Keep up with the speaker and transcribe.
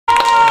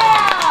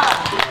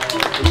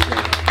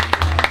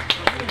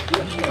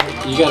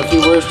got a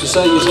few words to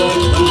say, you say?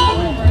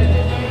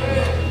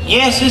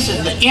 Yes, this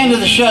is the end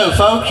of the show,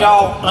 folks.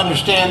 Y'all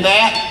understand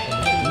that?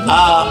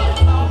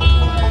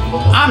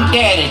 I'm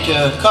daddy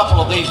to a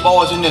couple of these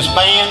boys in this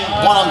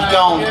band. One of them's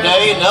gone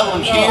today, and the other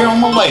one's here on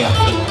my left.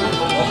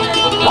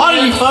 A lot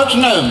of you folks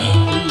know me.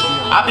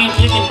 I've been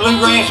picking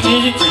bluegrass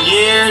music for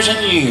years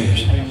and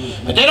years.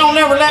 But they don't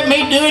ever let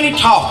me do any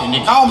talking.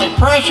 They call me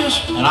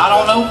precious, and I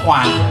don't know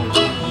why.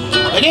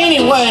 But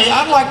anyway,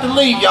 I'd like to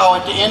leave y'all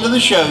at the end of the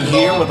show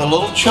here with a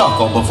little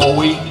chuckle before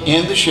we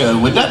end the show.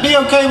 Would that be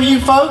okay with you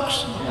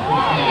folks?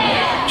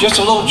 Just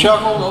a little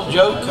chuckle, a little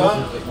joke,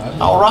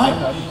 huh? All right.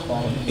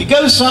 It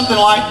goes something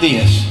like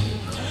this.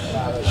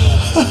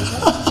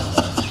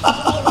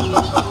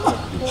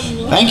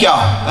 Thank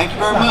y'all. Thank you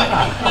very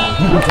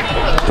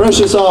much.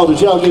 Precious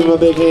Aldridge, y'all give him a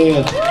big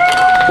hand.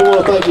 I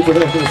want to thank you for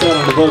helping us out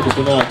on the vocals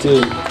tonight,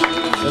 too.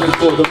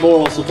 Thank you for the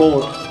moral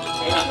support.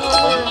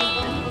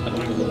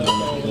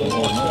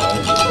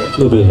 A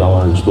little bit of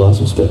Orange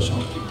Blossom Special.